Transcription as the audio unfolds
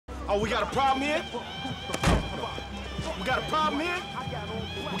Oh, we got a problem here? We got a problem here?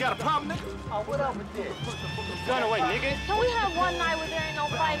 We got a problem, nigga? Oh, what up with this? Gun away, nigga. Can we have one night where there ain't no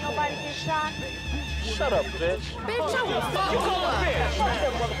fight, nobody get shot? Shut up, bitch. Bitch, I will fuck you up.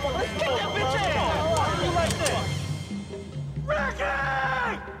 Let's get that bitch ass. You like that?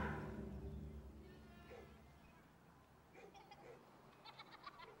 Ricky!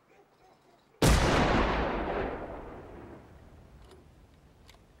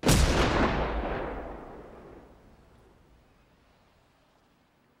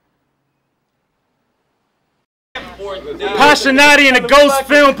 Passionati and the Ghost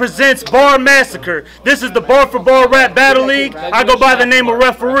Film presents Bar Massacre. This is the Bar for Bar Rap Battle League. I go by the name of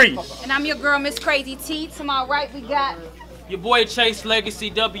Referee. And I'm your girl, Miss Crazy T. To my right, we got your boy Chase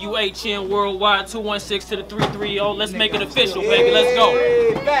Legacy, WHN Worldwide, 216 to the 330. Let's make it official, baby. Let's go.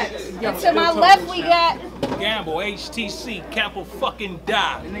 And to my left, we got Gamble, HTC, Capital fucking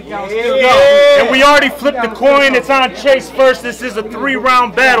die. And we already flipped the coin. It's on Chase first. This is a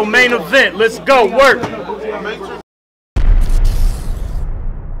 3-round battle, main event. Let's go, work.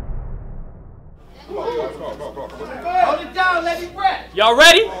 Hold it down, let me rap. Y'all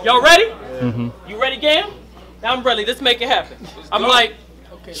ready? Y'all ready? You ready, Gam? I'm ready. Let's make it happen. I'm like,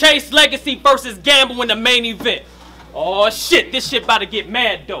 Chase Legacy versus Gamble in the main event. Oh shit, this shit about to get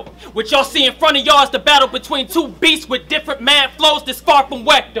mad though. What y'all see in front of y'all is the battle between two beasts with different mad flows that's far from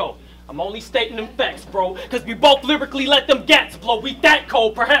whack though. I'm only stating them facts, bro, cause we both lyrically let them gats blow. We that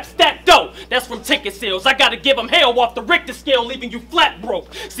cold, perhaps that dope. That's from ticket sales. I gotta give them hell off the Richter scale, leaving you flat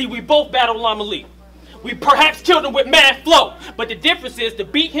broke. See, we both battle Lama Lee. We perhaps killed him with mad flow, but the difference is to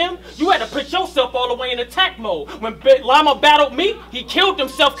beat him, you had to put yourself all the way in attack mode. When Lama battled me, he killed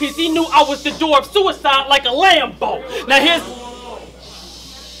himself because he knew I was the door of suicide like a Lambo. Now here's...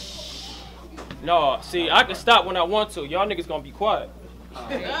 No, see, I can stop when I want to. Y'all niggas gonna be quiet.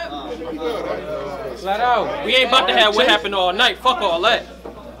 Flat out. We ain't about to have what happened all night. Fuck all that.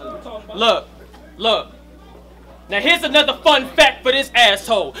 Look. Now here's another fun fact for this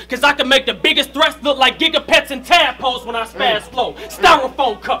asshole, cause I can make the biggest threats look like gigapets and tadpoles when I spaz flow.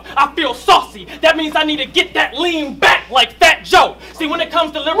 Styrofoam cup, I feel saucy. That means I need to get that lean back like Fat Joe. See, when it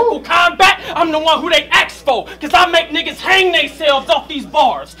comes to lyrical combat, I'm the one who they ask for, cause I make niggas hang themselves off these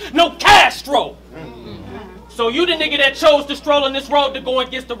bars. No Castro. So you the nigga that chose to stroll on this road to go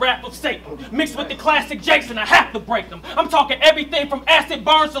against the rap of Satan. Mixed with the classic Jason, I have to break them. I'm talking everything from acid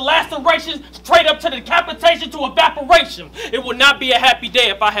burns to lacerations, straight up to decapitation to evaporation. It would not be a happy day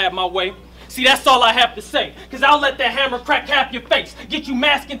if I had my way. See, that's all I have to say, cause I'll let that hammer crack half your face, get you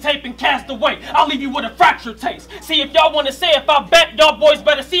masking tape and cast away. I'll leave you with a fractured taste. See, if y'all wanna say if I bet, y'all boys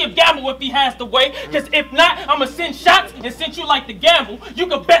better see if Gamble if he has the way, cause if not, I'ma send shots, and since you like to gamble, you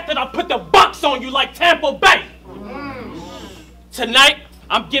can bet that I'll put the box on you like Tampa Bay. Tonight,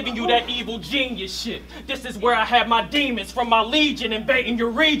 I'm giving you that evil genius shit. This is where I have my demons from my legion invading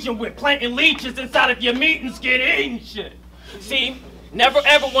your region with planting leeches inside of your meetings get eating shit. See? Never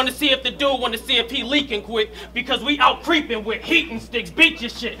ever want to see if the dude want to see if he leaking quick, because we out creeping with heating sticks, beat your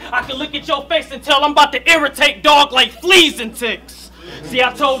shit. I can look at your face and tell I'm about to irritate dog like fleas and ticks. See,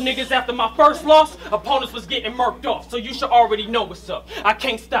 I told niggas after my first loss, opponents was getting murked off, so you should already know what's up. I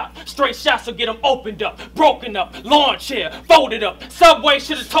can't stop. Straight shots will get them opened up, broken up, lawn chair, folded up. Subway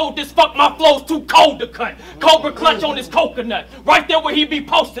should have told this fuck my flow's too cold to cut. Cobra clutch on his coconut, right there where he be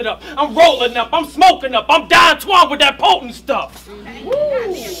posted up. I'm rolling up, I'm smoking up, I'm dying twine with that potent stuff.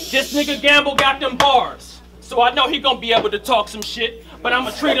 This nigga Gamble got them bars, so I know he gonna be able to talk some shit, but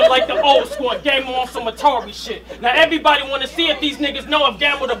I'ma treat him like the old school and game on some Atari shit. Now everybody wanna see if these niggas know if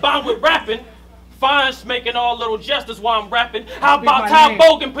Gamble the bond with rapping. Fine's making all little gestures while I'm rapping. How about Ty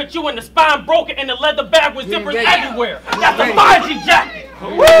Bogan put you in the spine broken and the leather bag with zippers everywhere? That's a Fonzie jacket.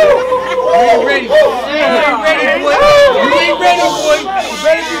 You ain't ready. You ain't ready, boy. You ain't ready, boy. You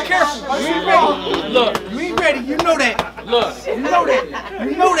better be careful. You ain't ready. Look. You ain't ready. You know that. Look. You know that.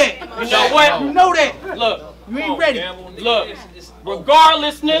 You know that. You know what? You know that. Look. You ain't ready. Look.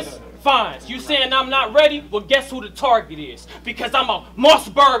 Regardlessness, fine. You saying I'm not ready? Well, guess who the target is? Because I'm a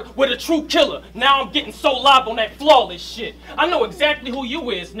Mossberg with a true killer. Now I'm getting so live on that flawless shit. I know exactly who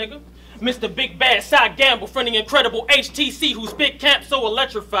you is, nigga. Mr. Big Bad Side Gamble, friend of incredible HTC, who spit camp so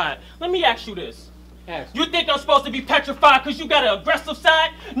electrified. Let me ask you this. You think I'm supposed to be petrified because you got an aggressive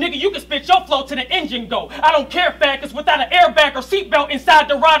side? Nigga, you can spit your flow to the engine go. I don't care, fat, because without an airbag or seatbelt inside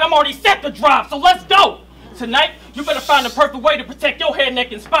the ride, I'm already set to drive, so let's go. Tonight, you better find the perfect way to protect your head,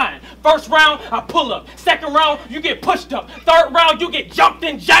 neck, and spine. First round, I pull up. Second round, you get pushed up. Third round, you get jumped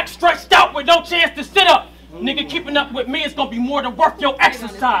and jacked, stretched out with no chance to sit up. Nigga, keeping up with me is gonna be more than worth your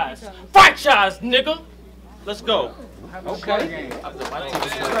exercise. Franchise, nigga. Let's go. Okay. There you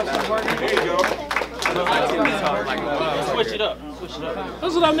go. Switch it up. Switch it up.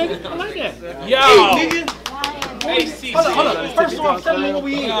 That's what I nigga. I like that. Yo. HTC. Hold up. First off, tell me what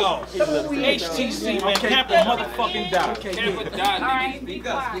we in. HTC, man. Camp will motherfucking die. Camp will die,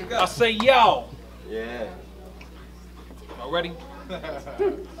 nigga. I say yo. Yeah. Y'all ready?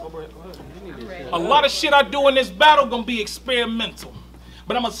 A lot of shit I do in this battle gonna be experimental.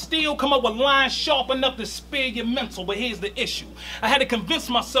 But I'ma still come up with lines sharp enough to spare your mental. But here's the issue. I had to convince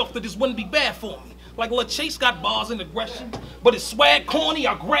myself that this wouldn't be bad for me. Like Lil Chase got bars and aggression, but it's swag corny.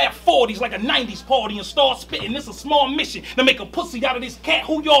 I grab 40s like a 90s party and start spitting. This a small mission to make a pussy out of this cat.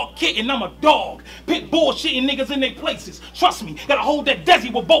 Who y'all kidding? I'm a dog. Pit bullshitting niggas in their places. Trust me, gotta hold that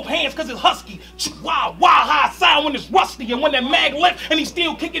Desi with both hands cause it's husky. Wow, high sound when it's rusty. And when that mag left and he's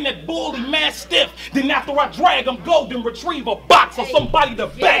still kicking that bull, he mad stiff. Then after I drag him, golden retriever, box or somebody to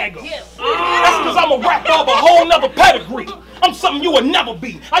bag him. That's cause I'm a rap of a whole nother pedigree. I'm something you will never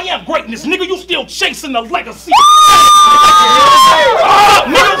be. I am greatness, nigga. You still chasing the legacy.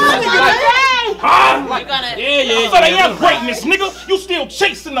 So they am greatness, nigga. You still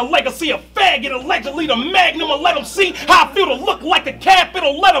chasing the legacy of faggot, allegedly the magnum, and let them see how I feel to look like a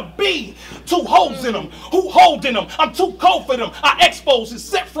capital letter B. 2 holes in them. Who holding them? I'm too cold for them. I expose and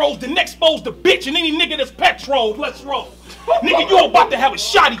set froze, then expose the bitch and any nigga that's petrol. Let's roll. Nigga, you about to have a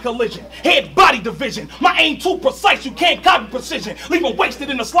shoddy collision. Head body division. My aim too precise, you can't copy precision. Leaving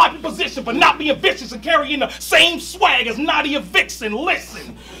wasted in a sloppy position for not being vicious and carrying the same swag as Nadia Vixen.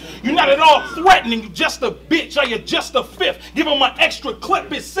 Listen, you're not at all threatening, you just a bitch, or you're just a fifth. Give him an extra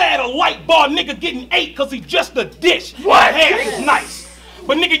clip, it's sad. A light bar nigga getting 8 cause he just a dish. What? Half is nice.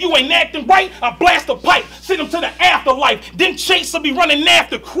 But nigga, you ain't acting right, I blast a pipe, send him to the afterlife. Then Chase will be running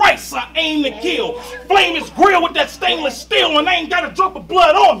after Christ, I aim to kill. Flame his grill with that stainless steel, and I ain't got a drop of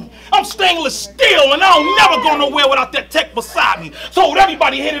blood on me. I'm stainless steel, and I don't never go nowhere without that tech beside me. Told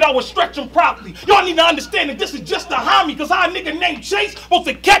everybody headed I was stretching properly. Y'all need to understand that this is just a homie, cause how a nigga named Chase supposed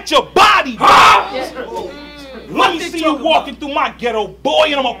to catch your body. Let me see you walking through my ghetto, boy,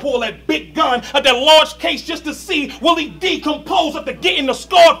 and I'm gonna pull that big gun at that large case just to see will he decompose after getting the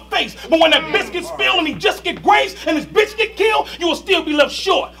scarred face. But when that bitch gets spilled and he just get grazed and his bitch get killed, you will still be left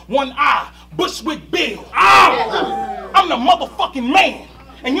short. One eye, Bushwick Bill. I'm the motherfucking man.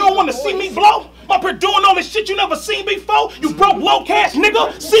 And you don't want to see me blow? I'm up here doing all this shit you never seen before? You broke low cash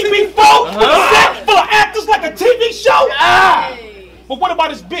nigga, CB4, with a set full of actors like a TV show? But what about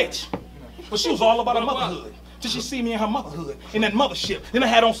this bitch? Well, she was all about her motherhood. Till she see me in her motherhood, in that mothership. Then I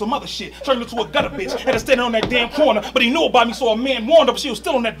had on some other shit, turned into a gutter bitch. Had to stand on that damn corner, but he knew about me, so a man warned her, but she was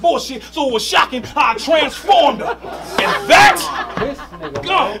still on that bullshit, so it was shocking how I transformed her. And that, was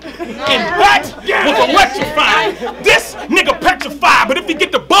electrifying. This nigga petrified, but if you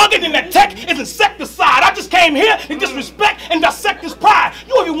get the bugging, then that tech is insecticide. I just came here to disrespect and dissect his pride.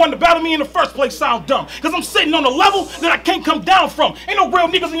 You even wanted to battle me in the first place sound dumb, cause I'm sitting on a level that I can't come down from. Ain't no real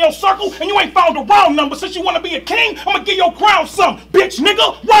niggas in your circle, and you ain't found a round number. Since you wanna be a king, I'm gonna give your crown some, bitch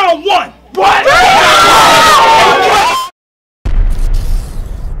nigga. Round 1. What?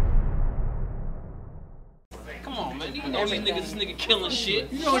 Come on, man. You know these niggas, this nigga killing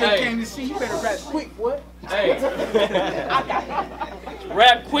shit. You know what they came to see. You better rap quick, boy. Hey.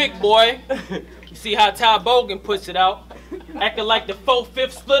 Rap quick, boy. You see how Ty Bogan puts it out. Acting like the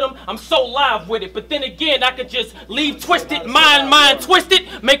 4/5 split 'em, I'm so live with it. But then again, I could just leave twisted, mind twisted,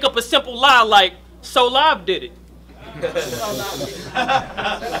 make up a simple lie like, So Live did it.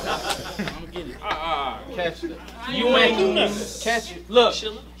 Catch it. You ain't Catch it. Look,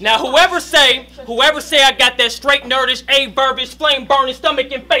 now whoever say I got that straight nerdish, verbiage, flame burning,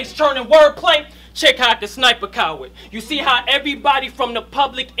 stomach and face churning wordplay, check how I can snipe a coward. You see how everybody from the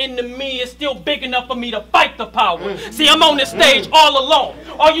public into me is still big enough for me to fight the power. See, I'm on this stage all alone.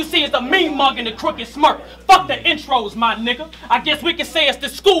 All you see is a mean mug and a crooked smirk. Fuck the intros, my nigga. I guess we can say it's the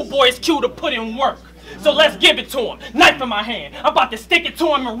schoolboy's cue to put in work. So let's give it to him. Knife in my hand. I'm about to stick it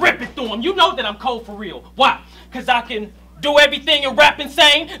to him and rip it through him. You know that I'm cold for real. Why? Cause I can do everything and rap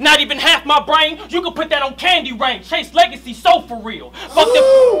insane. Not even half my brain. You can put that on Candy Rain. Chase Legacy so for real.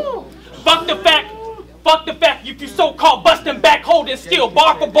 Fuck the fact if you so-called busting back holding skill.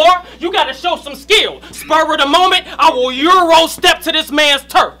 Bar for bar, you gotta show some skill. Spur of the moment, I will Euro step to this man's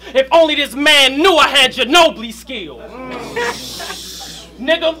turf. If only this man knew I had Ginobili skill.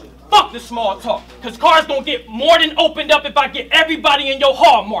 Nigga, fuck the small talk. Cause cars gonna get more than opened up if I get everybody in your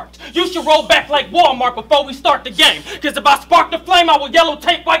hallmarks. You should roll back like Walmart before we start the game. Cause if I spark the flame, I will yellow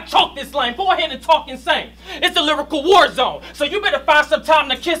tape white chalk this lane. Go ahead and talk insane. It's a lyrical war zone. So you better find some time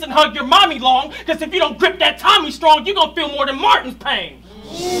to kiss and hug your mommy long. Cause if you don't grip that Tommy strong, you gonna feel more than Martin's pain.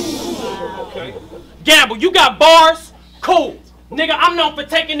 Okay. Gamble, you got bars? Cool. Nigga, I'm known for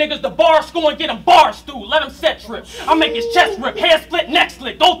taking niggas to bar school and get them bars through. Let him set trip. I make his chest rip, head split, neck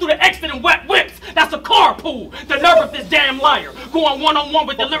slit. Go through the exit and wet whips. That's a carpool. The nerve of this damn liar. Going one-on-one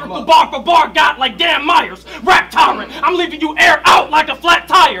with the lyrical bar for bar got like Dan Myers. Rap tyrant. I'm leaving you air out like a flat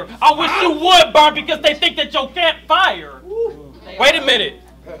tire. I wish you would burn because they think that you can't fire. Wait a minute.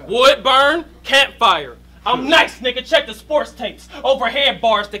 Wood burn, campfire. I'm nice, nigga. Check the sports tapes. Overhead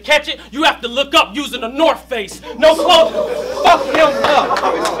bars. To catch it, you have to look up using the North Face. No clothes. Fuck him up.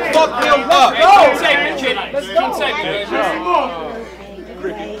 Fuck him up. Hey, keep taking it,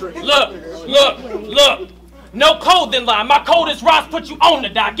 kid. Look. No code then lie. My code is rise, put you on to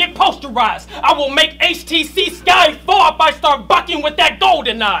die. Get posterized. I will make HTC Sky fall if I start bucking with that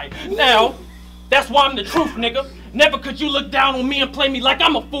golden eye. Now, that's why I'm the truth, nigga. Never could you look down on me and play me like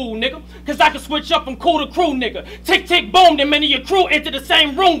I'm a fool, nigga. Cause I can switch up from cool to crew, nigga. Tick, tick, boom, then many of your crew enter the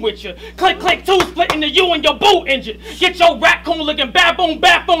same room with you. Click, click, two, splitting the you and your boot engine. Get your raccoon looking baboon,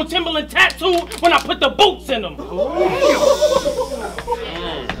 Timberland tattoo when I put the boots in them.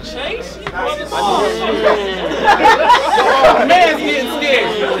 Chase? Man's getting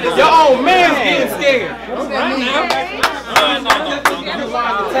scared. Your own man's getting scared.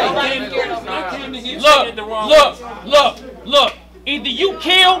 Look. Either you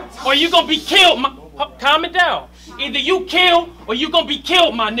kill or you gonna be killed. Calm it down. Either you kill or you gonna be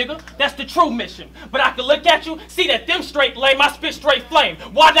killed, my nigga. That's the true mission. But I can look at you, see that them straight lame, I spit straight flame.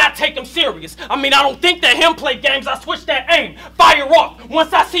 Why not take them serious? I mean, I don't think that him play games, I switch that aim. Fire off.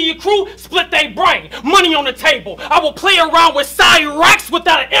 Once I see your crew, split they brain. Money on the table. I will play around with Cyrax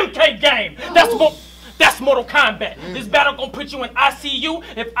without an MK game. That's Mortal Kombat. This battle gonna put you in ICU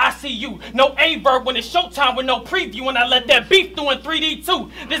if I see you. No A-verb when it's showtime with no preview and I let that beef through in 3D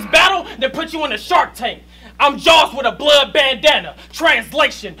too. This battle, they put you in a Shark Tank. I'm Jaws with a blood bandana.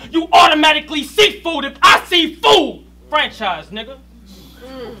 Translation, you automatically see food if I see food. Franchise, nigga.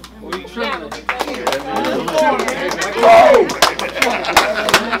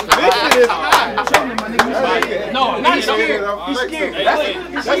 No, I'm not scared. He's scared. That's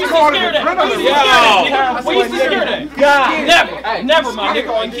scared at. What you scared at? Never, my nigga.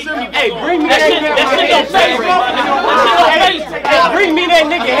 Hey, bring me that shit. That shit don't phase me, my nigga. That shit don't phase me. Hey, bring me that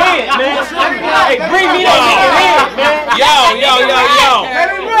nigga head, man. Hey, bring me that nigga head, man. Yo.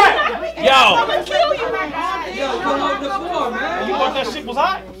 You thought that shit was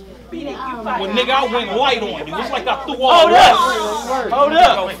hot? Well, nigga, I went light on you. It's like I threw all that. Hold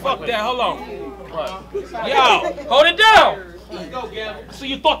up. Oh, fuck that. Hold on. Yo. Hold it down. So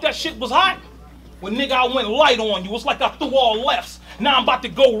you thought that shit was hot? Well, nigga, I went light on you. It's like I threw all lefts. Now I'm about to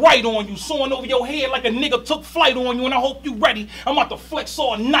go right on you, soaring over your head like a nigga took flight on you, and I hope you ready. I'm about to flex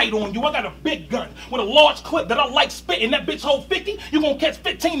all night on you. I got a big gun with a large clip that I like spitting. That bitch hold 50, you gonna catch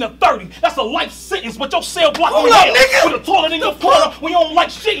 15 to 30. That's a life sentence, but your cell block on your head with a toilet in your corner when you don't like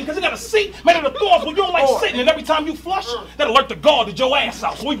shitting, cause you got a seat made of the thorns when you don't like sitting, and every time you flush, that alert the guard at your ass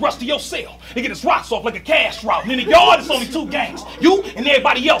out. So we rush to your cell and get his rocks off like a cash route. And in the yard, it's only 2 gangs, you and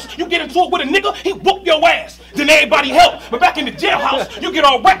everybody else. You get into it with a nigga, he whoop your ass. Then everybody help. But back in the jailhouse, you get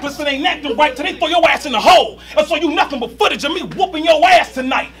all reckless and ain't acting right till they throw your ass in the hole. And so you nothing but footage of me whooping your ass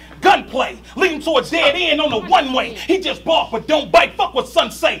tonight. Gunplay, leading to a dead end on the one-way. He just bark but don't bite. Fuck what son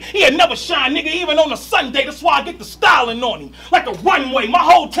say. He'll never shine, nigga, even on a Sunday. That's why I get the styling on him. Like a runway, my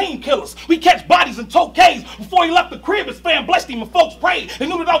whole team killers. We catch bodies and tow K's. Before he left the crib, his fam blessed him and folks prayed. They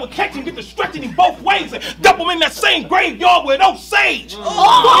knew that I would catch him, get the stretching him both ways, and dump him in that same graveyard with no sage. This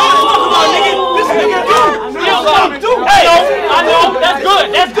nigga do. Hey, I know, that's good,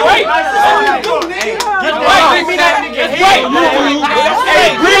 that's great. Bring me that nigga head.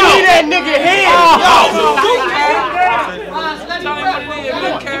 Hey, bring me that nigga head.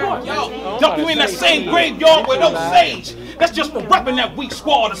 Dump you in that same graveyard with no sage. That's just for repping that weak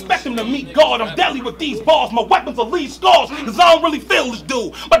squad. Expect him to meet God. I'm deadly with these bars. My weapons will leave scars, cause I don't really feel this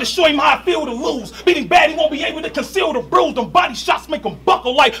dude. But to show him how I feel to lose. Beating bad, he won't be able to conceal the bruise. Them body shots make him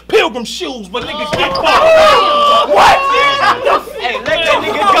buckle like pilgrim shoes. But nigga get bold. What? Hey, let that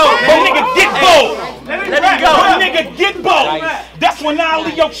nigga go. But nigga get bold. Let him go. But nigga get bold. That's when I'll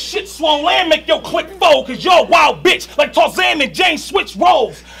leave your shit swollen and make your click fold. Cause you're a wild bitch like Tarzan and Jane switch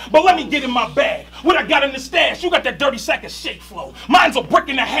roles. But let me get in my bag. What I got in the stash, you got that dirty sack of shake flow. Mine's a brick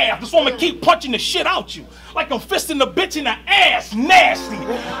and a half. This woman keep punching the shit out you. Like I'm fisting the bitch in the ass. Nasty.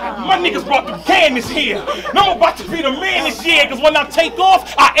 My niggas brought the cannons here. Now I'm about to be the man this year. Cause when I take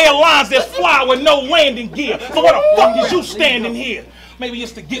off, I airlines that fly with no landing gear. So what the fuck is you standing here? Maybe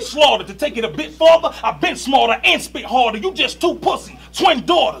it's to get slaughtered. To take it a bit farther, I've been smarter and spit harder. You just 2 pussy, twin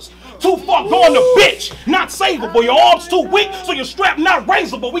daughters. Too far going to bitch, not savable. Your arms too weak, so your strap not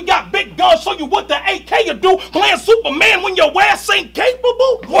raisable. We got big guns, show you what the AK you do. Playing Superman when your ass ain't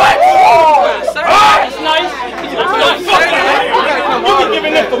capable? What? That's nice. You be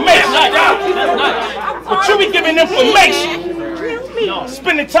giving information. But you be giving information.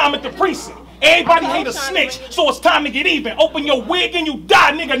 Spending time at the precinct. Everybody hate a snitch, so it's time to get even. Open your wig and you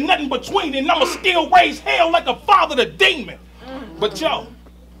die, nigga, nothing between. And I'ma still raise hell like a father to demon. But yo,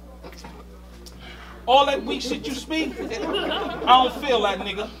 all that weak shit you speak, I don't feel that,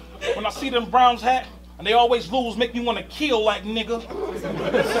 nigga. When I see them Browns hat, and they always lose, make me want to kill like nigga.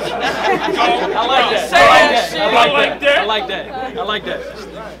 I like that.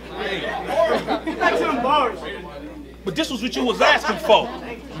 But this was what you was asking for.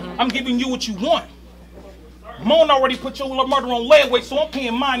 I'm giving you what you want. Moan already put your murder on layaway, so I'm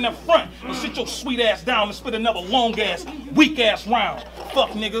paying mine up front. And sit your sweet ass down and spit another long ass, weak ass round. Fuck,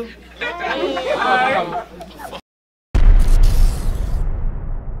 nigga.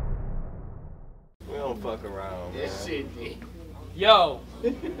 We don't fuck around, man. Yo.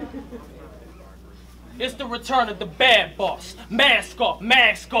 It's the return of the bad boss. Mask off.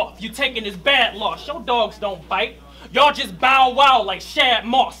 You taking his bad loss. Your dogs don't bite. Y'all just bow wow like Shad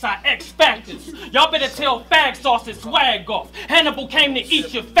Moss, our X Factors. Y'all better tell Fag Sauce his swag off. Hannibal came to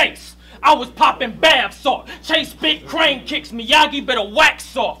eat your face. I was popping bath salt. Chase big crane kicks. Miyagi better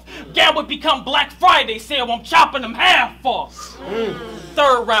wax off. Gamble become Black Friday. Say I'm chopping them half off.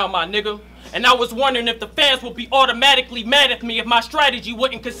 Third round, my nigga. And I was wondering if the fans would be automatically mad at me if my strategy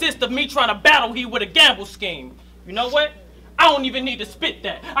wouldn't consist of me trying to battle he with a gamble scheme. You know what? I don't even need to spit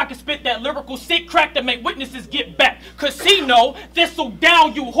that. I can spit that lyrical sick crack to make witnesses get back. Casino, this'll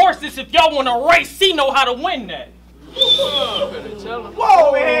down you horses. If y'all want to race, he know how to win that.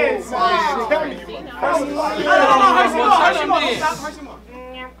 Whoa, man!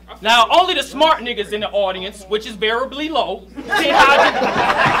 Now, only the smart niggas in the audience, which is variably low, see how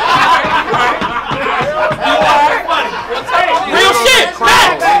real shit!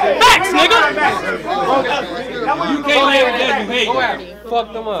 Facts, nigga! You can't live with that behavior. Fuck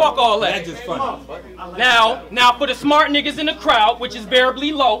them up. Fuck all that. That's just funny. Now for the smart niggas in the crowd, which is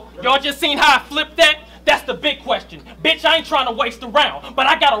variably low, y'all just seen how I flipped that? That's the big question. Bitch, I ain't trying to waste a round, but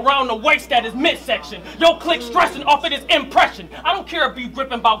I got a round to waste at his midsection. Yo click stressing off of his impression. I don't care if you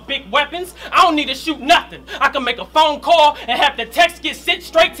gripping about big weapons. I don't need to shoot nothing. I can make a phone call and have the text get sent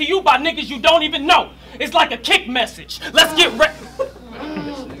straight to you by niggas you don't even know. It's like a kick message. Let's get ready.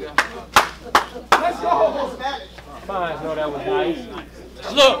 Let's go! Fine, no, that was nice.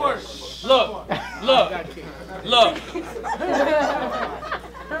 Look.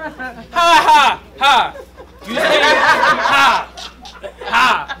 Ha. You see?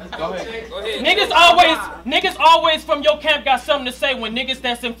 Ha. Go ahead. Niggas always from your camp got something to say when niggas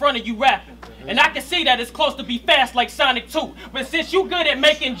that's in front of you rapping. And I can see that it's close to be fast like Sonic 2. But since you good at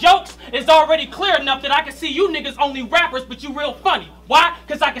making jokes, it's already clear enough that I can see you niggas only rappers, but you real funny. Why?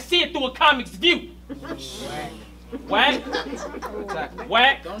 Because I can see it through a comic's view. Whack.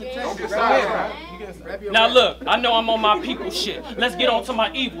 Now look, I know I'm on my people shit. Let's get on to my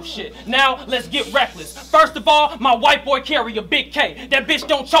evil shit. Now let's get reckless. First of all, my white boy carry a big K. That bitch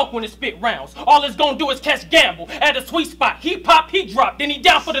don't choke when it spit rounds. All it's gonna do is catch gamble at a sweet spot. He pop, he drop, then he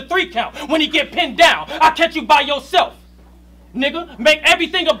down for the 3 count. When he get pinned down, I catch you by yourself. Nigga, make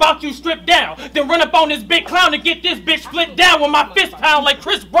everything about you stripped down. Then run up on this big clown to get this bitch split down with my fist pound like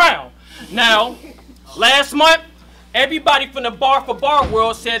Chris Brown. Now, last month, everybody from the BAR4BAR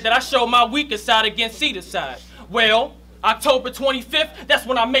world said that I showed my weaker side against Cedar side. Well, October 25th, that's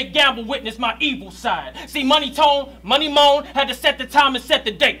when I make Gamble witness my evil side. See, Money Moan had to set the time and set the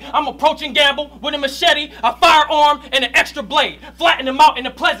date. I'm approaching Gamble with a machete, a firearm, and an extra blade. Flatten him out in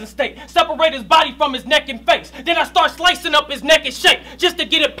a pleasant state. Separate his body from his neck and face. Then I start slicing up his neck and shape, just to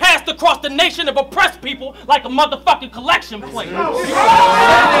get it passed across the nation of oppressed people like a motherfucking collection plate. Let's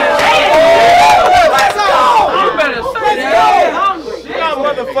go! You better say that. You got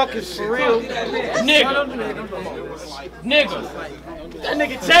motherfuckers for real. Nigga. That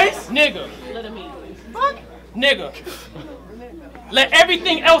nigga Chase? Nigga. Nigga. Let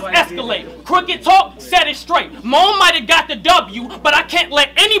everything else escalate. Crooked talk, set it straight. Moan might have got the W, but I can't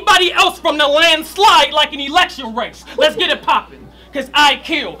let anybody else from the land slide like an election race. Let's get it poppin'. Cause I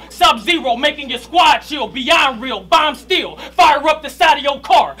kill, Sub-Zero making your squad chill, beyond real, bomb steel, fire up the side of your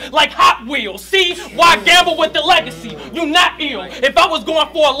car like Hot Wheels. See, why gamble with the legacy? You not ill. If I was going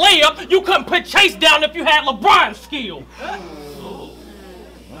for a layup, you couldn't put Chase down if you had LeBron's skill.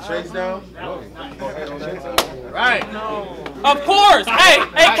 Chase down? Right. Of course. Hey,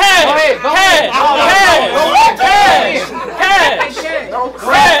 Cash. Hey,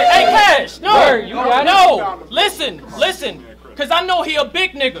 word. You got it. No, listen. Cause I know he a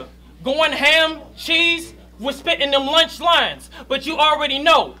big nigga. Going ham, cheese, with spitting them lunch lines. But you already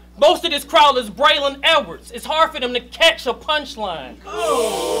know, most of this crowd is Braylon Edwards. It's hard for them to catch a punchline.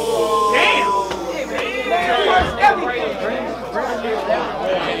 Oh, damn.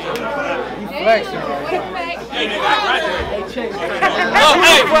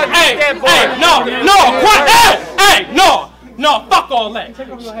 No, fuck all that.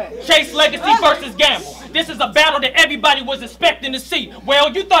 Chase Legacy versus Gamble. This is a battle that everybody was expecting to see.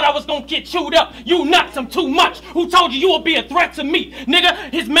 Well, you thought I was gonna get chewed up. You nuts, I'm too much. Who told you you will be a threat to me?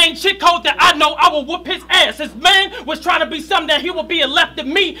 Nigga, his main chick code that I know, I will whoop his ass. His man was trying to be something that he will be left to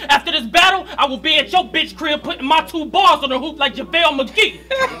me. After this battle, I will be at your bitch crib putting my 2 bars on the hoop like JaVale McGee.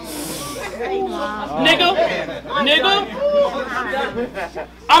 Nigga,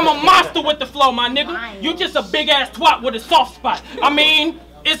 I'm a monster with the flow, my nigga. You just a big ass twat with a soft spot. I mean,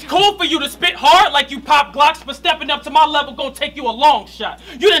 it's cool for you to spit hard like you pop Glocks, but stepping up to my level gonna take you a long shot.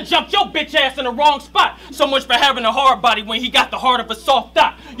 You done jumped your bitch ass in the wrong spot. So much for having a hard body when he got the heart of a soft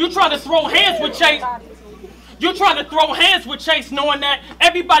thought. You trying to throw hands with Chase. You're trying to throw hands with Chase knowing that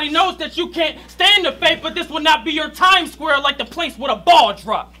everybody knows that you can't stand the fate, but this will not be your Times Square like the place with a ball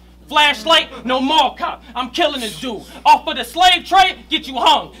drop. Flashlight, no mall cop. I'm killing this dude. Off of the slave trade, get you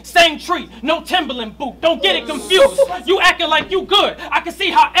hung. Same tree, no Timberland boot. Don't get it confused. You acting like you good. I can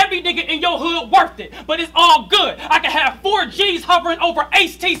see how every nigga in your hood worth it, but it's all good. I can have 4 G's hovering over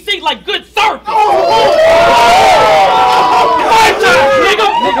HTC like good service.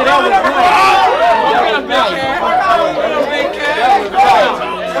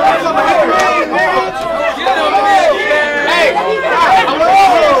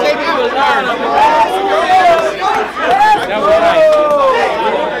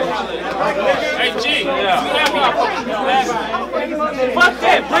 Fuck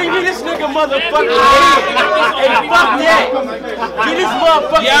that! Bring me this nigga motherfucker! Hey, fuck that! Get this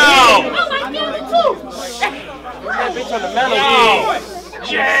motherfucker! Yo! That bitch on the mellow.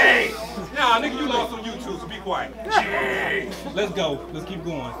 Jay! Nah, nigga, you lost on YouTube, so be quiet. Jay! Let's go. Let's keep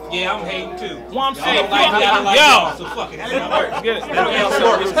going. Yeah, I'm hating too. Well, I'm saying, yo! So fuck it. That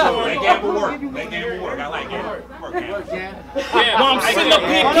gamble work. That gamble work. I like it. Work, man. Well, I'm sitting up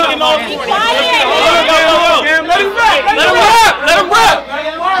here kicking all these. Let him rap! Let him rap! Let him rap!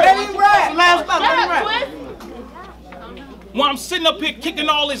 Let him rap! Last stop, let him rap! When I'm sitting up here kicking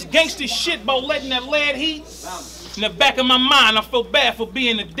all this gangster shit about letting that lead heat, in the back of my mind, I felt bad for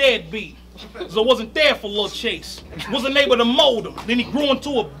being a deadbeat. Cause I wasn't there for Lil Chase. Wasn't able to mold him. Then he grew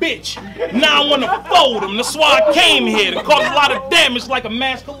into a bitch. Now I want to fold him. That's why I came here, to cause a lot of damage like a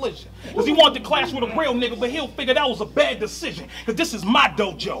mass collision. Cause he wanted to clash with a real nigga, but he'll figure that was a bad decision. Cause this is my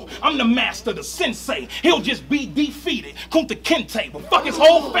dojo. I'm the master, the sensei. He'll just be defeated. Kunta Kinte, but fuck his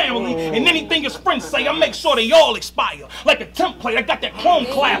whole family. And anything his friends say, I make sure they all expire. Like a template, I got that chrome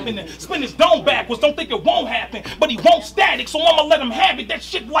clapping and spin his dome backwards. Don't think it won't happen, but he won't static, so I'ma let him have it. That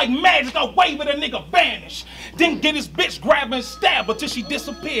shit like magic, I wave it, a nigga vanish. Then get his bitch grab and stab her till she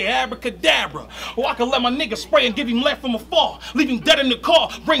disappear, abracadabra. Or I can let my nigga spray and give him left from afar. Leave him dead in the car,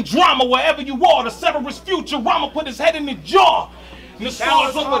 bring drama wherever you are. To sever his future, Rama put his head in the jar. And as far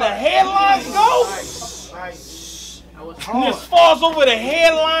as over the headlines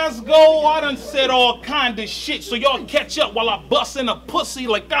go, I done said all kind of shit. So y'all catch up while I bust in a pussy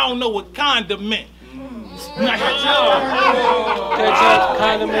like I don't know what kind of meant. That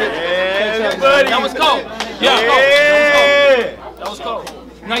was cold. That was cold.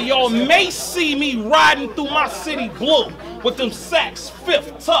 Now y'all may see me riding through my city blue with them sacks,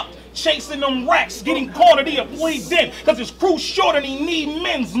 fifth tucked, chasing them racks, getting quantity of bleed in, cause his crew short and he need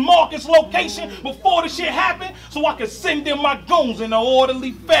men's Marcus location before the shit happen, so I can send in my goons in an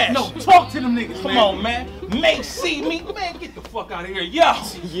orderly fashion. No, talk to them niggas, Come on, man. May see me, man, get the fuck out of here, yo.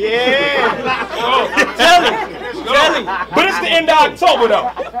 Yeah. Tell him. But it's the end of October though.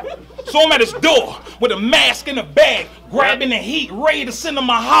 So I'm at his door with a mask in a bag, grabbing the heat, ready to send him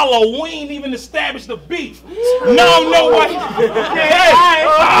a hollow. We ain't even established the beef. No, what?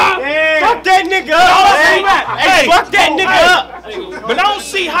 Fuck that nigga up. Hey, fuck that nigga up. But I don't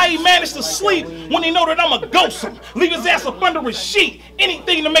see how he managed to sleep when he know that I'ma ghost him. Leave his ass up under his sheet.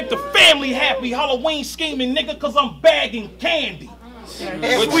 Anything to make the family happy. Halloween scheming, nigga, cause I'm bagging candy.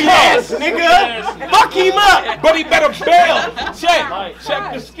 Sweet ass nigga. Fuck him up. But he better bail. Check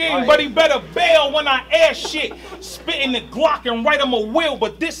the scheme. But he better bail when I air shit. Spitting the Glock and write him a will.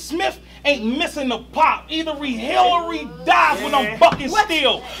 But this Smith ain't missing the pop. Either he heal or he dies when I'm bucking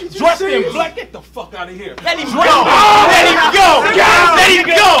steel. Dressed in black. Get the fuck out of here. Let him go. Let him go. Let him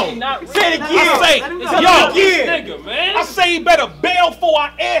go. Say it again. I say he better bail for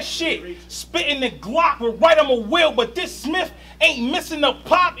I air shit. spitting the Glock will write him a will, but this Smith ain't missing a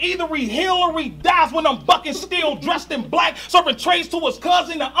pop. Either he heal or he dies when I'm bucking steel, dressed in black, serving trays to his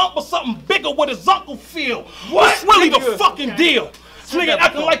cousin, or uncle, something bigger what his uncle feel. What's really the fucking deal? This nigga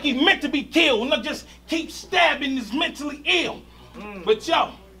acting like he meant to be killed, and I just keep stabbing this mentally ill. But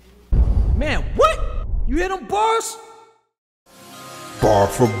yo. Man, what? You hear them bars? Bar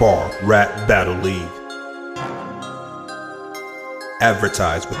for Bar Rap Battle League.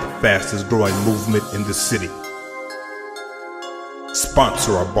 Advertise with the fastest growing movement in the city.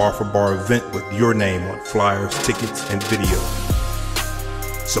 Sponsor our Bar for Bar event with your name on flyers, tickets, and video.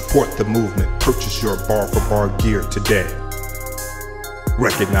 Support the movement. Purchase your Bar for Bar gear today.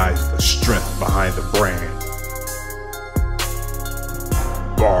 Recognize the strength behind the brand.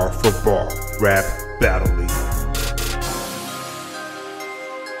 Bar for Bar Rap Battle League.